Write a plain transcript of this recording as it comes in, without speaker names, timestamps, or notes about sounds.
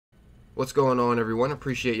What's going on, everyone?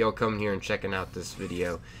 Appreciate y'all coming here and checking out this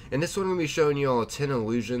video. In this one, I'm going to be showing you all 10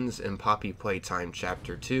 illusions in Poppy Playtime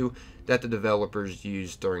Chapter 2 that the developers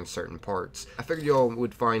used during certain parts. I figured y'all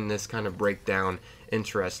would find this kind of breakdown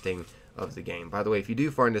interesting of the game. By the way, if you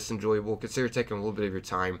do find this enjoyable, consider taking a little bit of your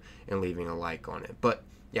time and leaving a like on it. But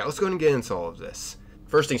yeah, let's go ahead and get into all of this.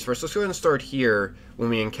 First things first, let's go ahead and start here when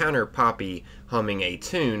we encounter Poppy humming a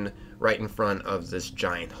tune right in front of this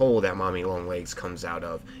giant hole that Mommy Longlegs comes out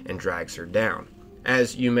of and drags her down.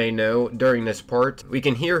 As you may know, during this part, we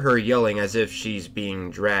can hear her yelling as if she's being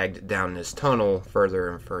dragged down this tunnel further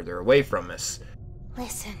and further away from us.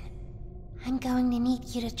 Listen, I'm going to need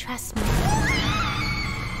you to trust me.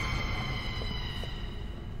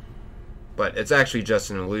 But it's actually just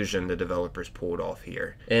an illusion the developers pulled off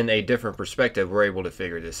here. In a different perspective, we're able to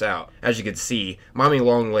figure this out. As you can see, Mommy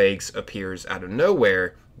Longlegs appears out of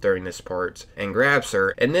nowhere during this part and grabs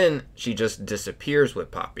her, and then she just disappears with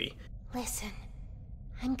Poppy. Listen,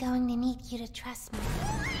 I'm going to need you to trust me.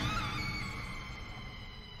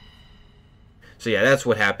 So yeah, that's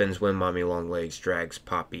what happens when Mommy Longlegs drags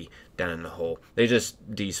Poppy down in the hole. They just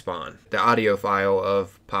despawn. The audio file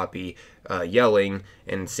of Poppy yelling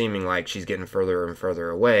and seeming like she's getting further and further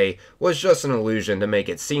away was just an illusion to make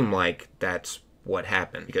it seem like that's what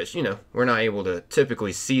happened. Because, you know, we're not able to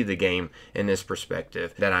typically see the game in this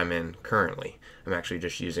perspective that I'm in currently. I'm actually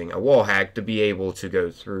just using a wall hack to be able to go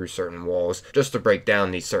through certain walls just to break down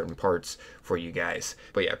these certain parts for you guys.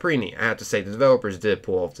 But yeah, pretty neat. I have to say, the developers did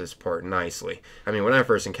pull off this part nicely. I mean, when I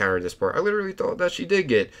first encountered this part, I literally thought that she did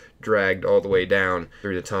get dragged all the way down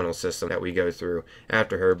through the tunnel system that we go through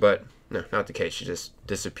after her, but no, not the case. She just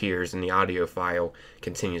disappears and the audio file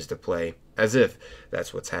continues to play as if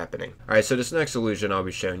that's what's happening. Alright, so this next illusion I'll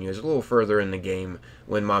be showing you is a little further in the game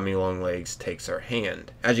when Mommy Longlegs takes her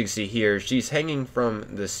hand. As you can see here, she's hanging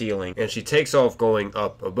from the ceiling and she takes off going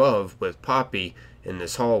up above with Poppy in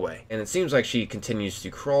this hallway. And it seems like she continues to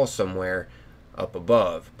crawl somewhere up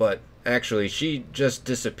above, but actually she just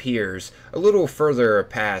disappears a little further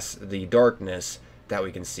past the darkness that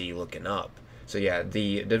we can see looking up. So yeah,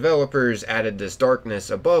 the developers added this darkness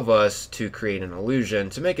above us to create an illusion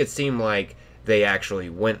to make it seem like they actually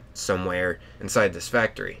went somewhere inside this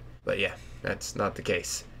factory. But yeah, that's not the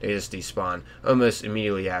case. They just despawn almost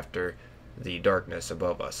immediately after the darkness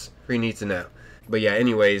above us. Pretty neat to know. But yeah,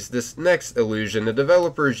 anyways, this next illusion, the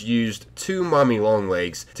developers used two Mommy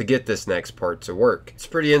Longlegs to get this next part to work. It's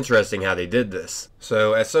pretty interesting how they did this.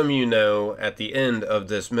 So, as some of you know, at the end of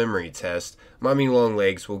this memory test, Mommy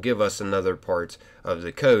Longlegs will give us another part of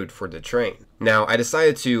the code for the train. Now, I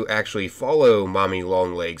decided to actually follow Mommy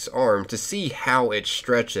Longlegs' arm to see how it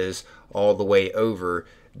stretches all the way over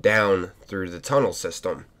down through the tunnel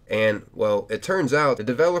system. And, well, it turns out the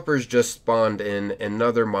developers just spawned in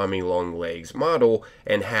another Mommy Longlegs model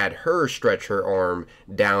and had her stretch her arm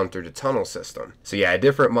down through the tunnel system. So yeah, a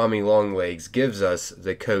different Mommy Longlegs gives us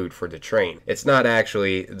the code for the train. It's not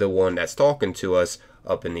actually the one that's talking to us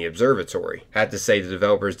up in the observatory. I have to say the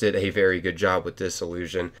developers did a very good job with this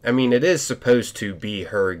illusion. I mean, it is supposed to be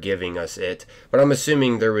her giving us it, but I'm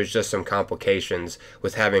assuming there was just some complications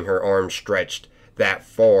with having her arm stretched that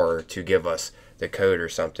far to give us the code or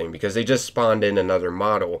something, because they just spawned in another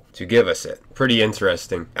model to give us it. Pretty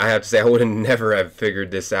interesting. I have to say, I would have never have figured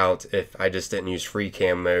this out if I just didn't use free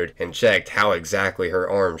cam mode and checked how exactly her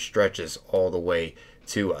arm stretches all the way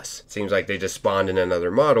to us. It seems like they just spawned in another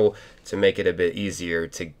model to make it a bit easier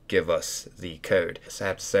to give us the code. So I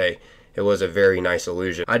have to say, it was a very nice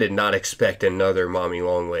illusion. I did not expect another Mommy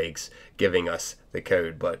Longlegs giving us the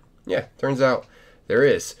code, but yeah, turns out there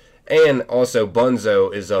is. And also,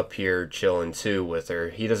 Bunzo is up here chilling too with her.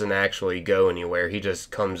 He doesn't actually go anywhere. He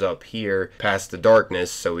just comes up here past the darkness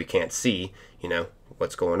so we can't see, you know,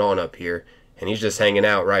 what's going on up here. And he's just hanging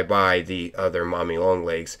out right by the other Mommy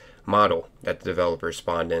Longlegs model that the developers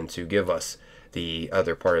spawned in to give us the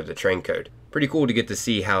other part of the train code. Pretty cool to get to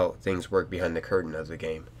see how things work behind the curtain of the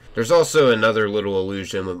game. There's also another little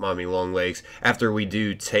illusion with Mommy Longlegs after we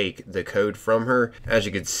do take the code from her. As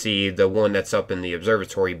you can see, the one that's up in the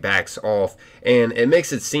observatory backs off, and it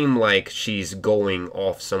makes it seem like she's going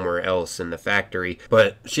off somewhere else in the factory,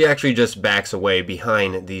 but she actually just backs away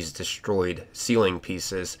behind these destroyed ceiling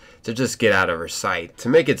pieces to just get out of her sight, to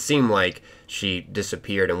make it seem like she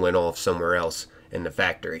disappeared and went off somewhere else in the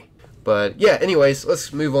factory. But yeah, anyways,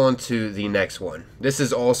 let's move on to the next one. This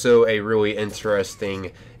is also a really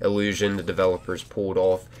interesting illusion the developers pulled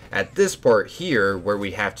off at this part here where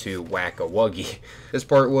we have to whack a Wuggy. This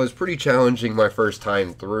part was pretty challenging my first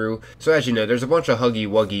time through. So as you know, there's a bunch of Huggy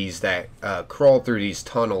Wuggies that crawl through these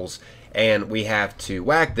tunnels, and we have to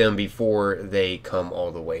whack them before they come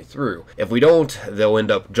all the way through. If we don't, they'll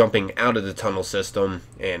end up jumping out of the tunnel system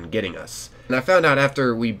and getting us. And I found out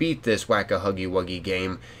after we beat this Whack-A-Huggy-Wuggy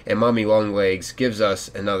game, and Mommy Longlegs gives us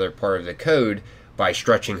another part of the code by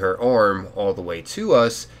stretching her arm all the way to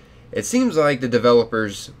us, it seems like the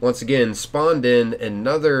developers once again spawned in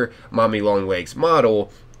another Mommy Longlegs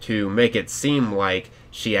model to make it seem like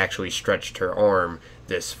she actually stretched her arm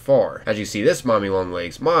this far. As you see, this Mommy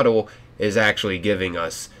Longlegs model is actually giving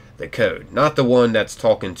us the code, not the one that's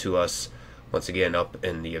talking to us once again up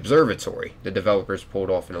in the observatory. The developers pulled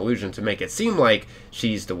off an illusion to make it seem like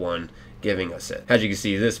she's the one giving us it. As you can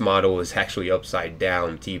see, this model is actually upside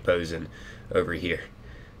down, T-posing over here.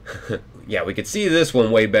 Yeah, we could see this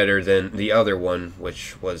one way better than the other one,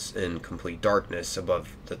 which was in complete darkness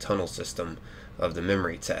above the tunnel system of the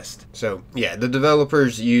memory test. So yeah, the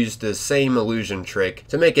developers used the same illusion trick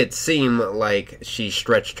to make it seem like she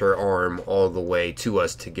stretched her arm all the way to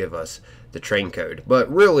us to give us the train code.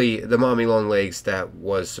 But really, the Mommy Longlegs that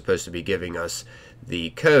was supposed to be giving us the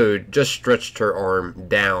code just stretched her arm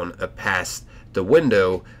down past the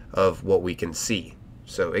window of what we can see.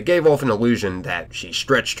 So it gave off an illusion that she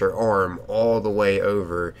stretched her arm all the way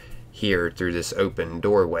over here through this open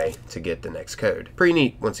doorway to get the next code. Pretty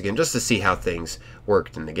neat, once again, just to see how things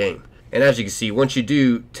worked in the game. And as you can see, once you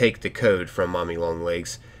do take the code from Mommy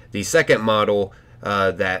Longlegs, the second model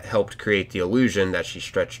that helped create the illusion that she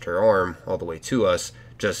stretched her arm all the way to us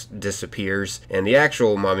just disappears, and the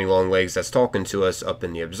actual Mommy Longlegs that's talking to us up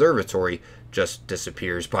in the observatory just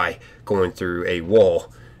disappears by going through a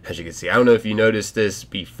wall. As you can see, I don't know if you noticed this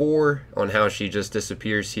before on how she just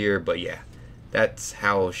disappears here, but yeah, that's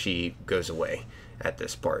how she goes away at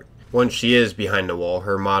this part. Once she is behind the wall,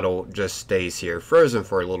 her model just stays here frozen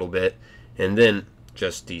for a little bit and then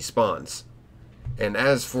just despawns. And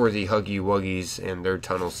as for the Huggy Wuggies and their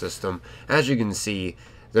tunnel system, as you can see,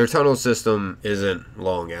 their tunnel system isn't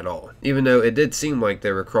long at all. Even though it did seem like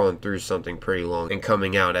they were crawling through something pretty long and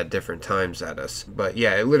coming out at different times at us. But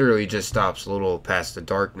yeah, it literally just stops a little past the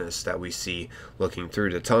darkness that we see looking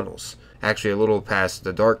through the tunnels. Actually, a little past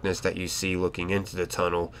the darkness that you see looking into the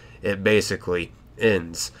tunnel, it basically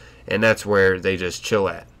ends. And that's where they just chill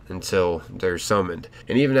at until they're summoned.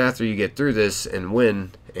 And even after you get through this and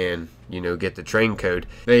win and, you know, get the train code,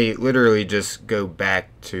 they literally just go back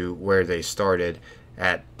to where they started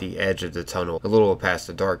at the edge of the tunnel, a little past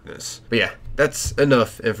the darkness. But yeah, that's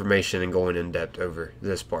enough information and going in depth over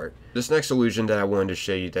this part. This next illusion that I wanted to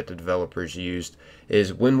show you that the developers used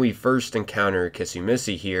is when we first encounter Kissy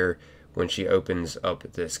Missy here when she opens up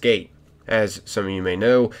this gate. As some of you may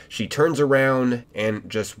know, she turns around and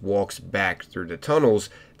just walks back through the tunnels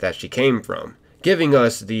that she came from, giving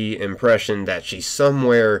us the impression that she's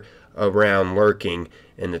somewhere around lurking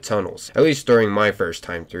in the tunnels. At least during my first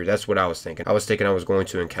time through, that's what I was thinking. I was thinking I was going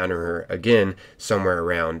to encounter her again somewhere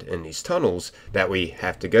around in these tunnels that we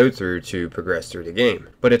have to go through to progress through the game.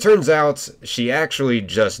 But it turns out she actually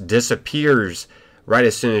just disappears right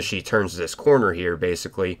as soon as she turns this corner here,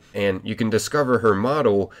 basically, and you can discover her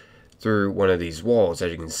model through one of these walls.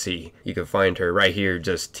 As you can see, you can find her right here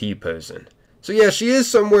just T-posing. So yeah, she is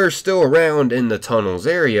somewhere still around in the tunnels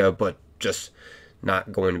area, but just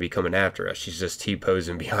not going to be coming after us. She's just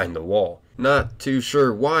T-posing behind the wall. Not too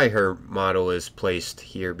sure why her model is placed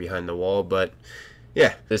here behind the wall, but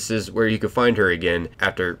yeah, this is where you can find her again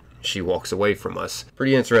after she walks away from us.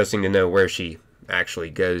 Pretty interesting to know where she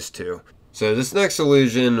actually goes to. So this next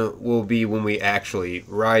illusion will be when we actually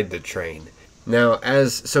ride the train. Now,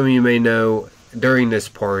 as some of you may know, during this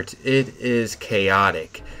part, it is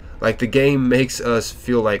chaotic. Like, the game makes us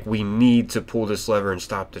feel like we need to pull this lever and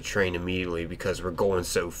stop the train immediately because we're going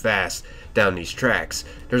so fast down these tracks.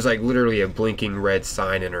 There's like literally a blinking red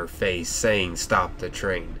sign in her face saying stop the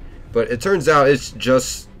train. But it turns out it's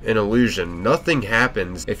just an illusion. Nothing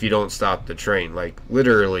happens if you don't stop the train. Like,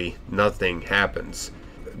 literally nothing happens.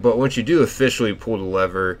 But once you do officially pull the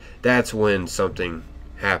lever, that's when something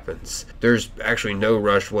happens. There's actually no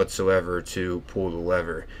rush whatsoever to pull the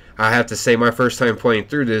lever. I have to say, my first time playing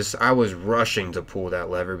through this, I was rushing to pull that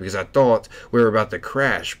lever because I thought we were about to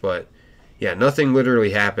crash, but yeah, nothing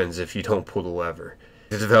literally happens if you don't pull the lever.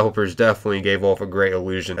 The developers definitely gave off a great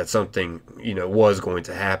illusion that something, you know, was going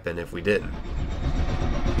to happen if we didn't.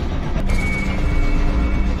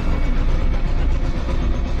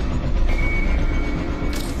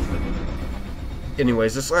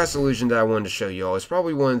 Anyways, this last illusion that I wanted to show y'all is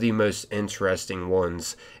probably one of the most interesting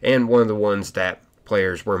ones, and one of the ones that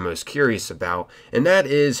players were most curious about, and that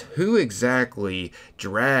is who exactly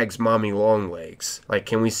drags Mommy Longlegs. Like,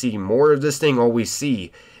 can we see more of this thing? All we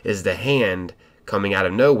see is the hand coming out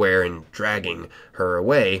of nowhere and dragging her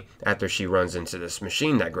away after she runs into this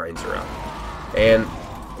machine that grinds her up. And,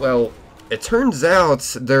 well, it turns out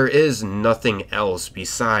there is nothing else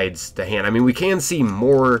besides the hand. I mean, we can see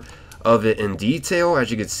more of it in detail,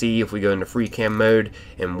 as you can see if we go into free cam mode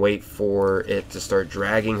and wait for it to start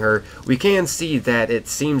dragging her. We can see that it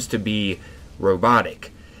seems to be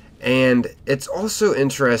robotic. And it's also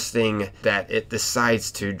interesting that it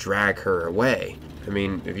decides to drag her away. I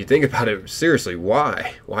mean, if you think about it, seriously,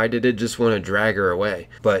 why? Why did it just want to drag her away?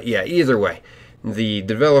 But yeah, either way, the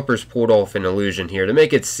developers pulled off an illusion here to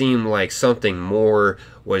make it seem like something more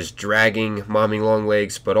was dragging Mommy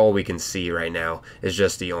Longlegs, but all we can see right now is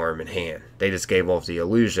just the arm and hand. They just gave off the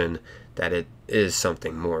illusion that it is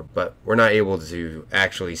something more, but we're not able to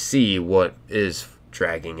actually see what is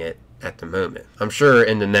dragging it at the moment. I'm sure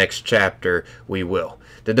in the next chapter we will.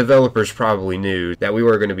 The developers probably knew that we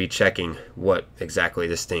were going to be checking what exactly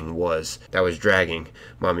this thing was that was dragging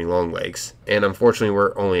Mommy Longlegs, and unfortunately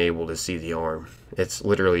we're only able to see the arm. It's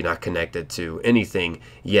literally not connected to anything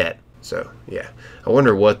yet. So yeah, I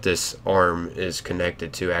wonder what this arm is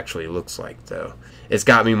connected to actually looks like though. It's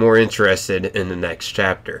got me more interested in the next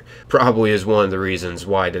chapter. Probably is one of the reasons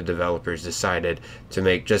why the developers decided to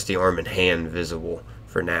make just the arm and hand visible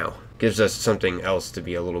for now. Gives us something else to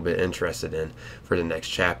be a little bit interested in for the next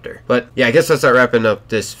chapter. But yeah, I guess that's wrapping up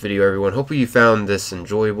this video, everyone. Hopefully you found this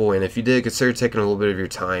enjoyable, and if you did, consider taking a little bit of your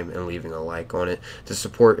time and leaving a like on it. The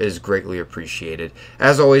support is greatly appreciated.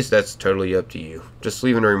 As always, that's totally up to you. Just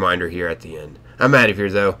leaving a reminder here at the end. I'm out of here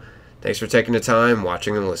though. Thanks for taking the time,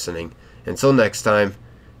 watching and listening. Until next time,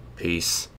 peace.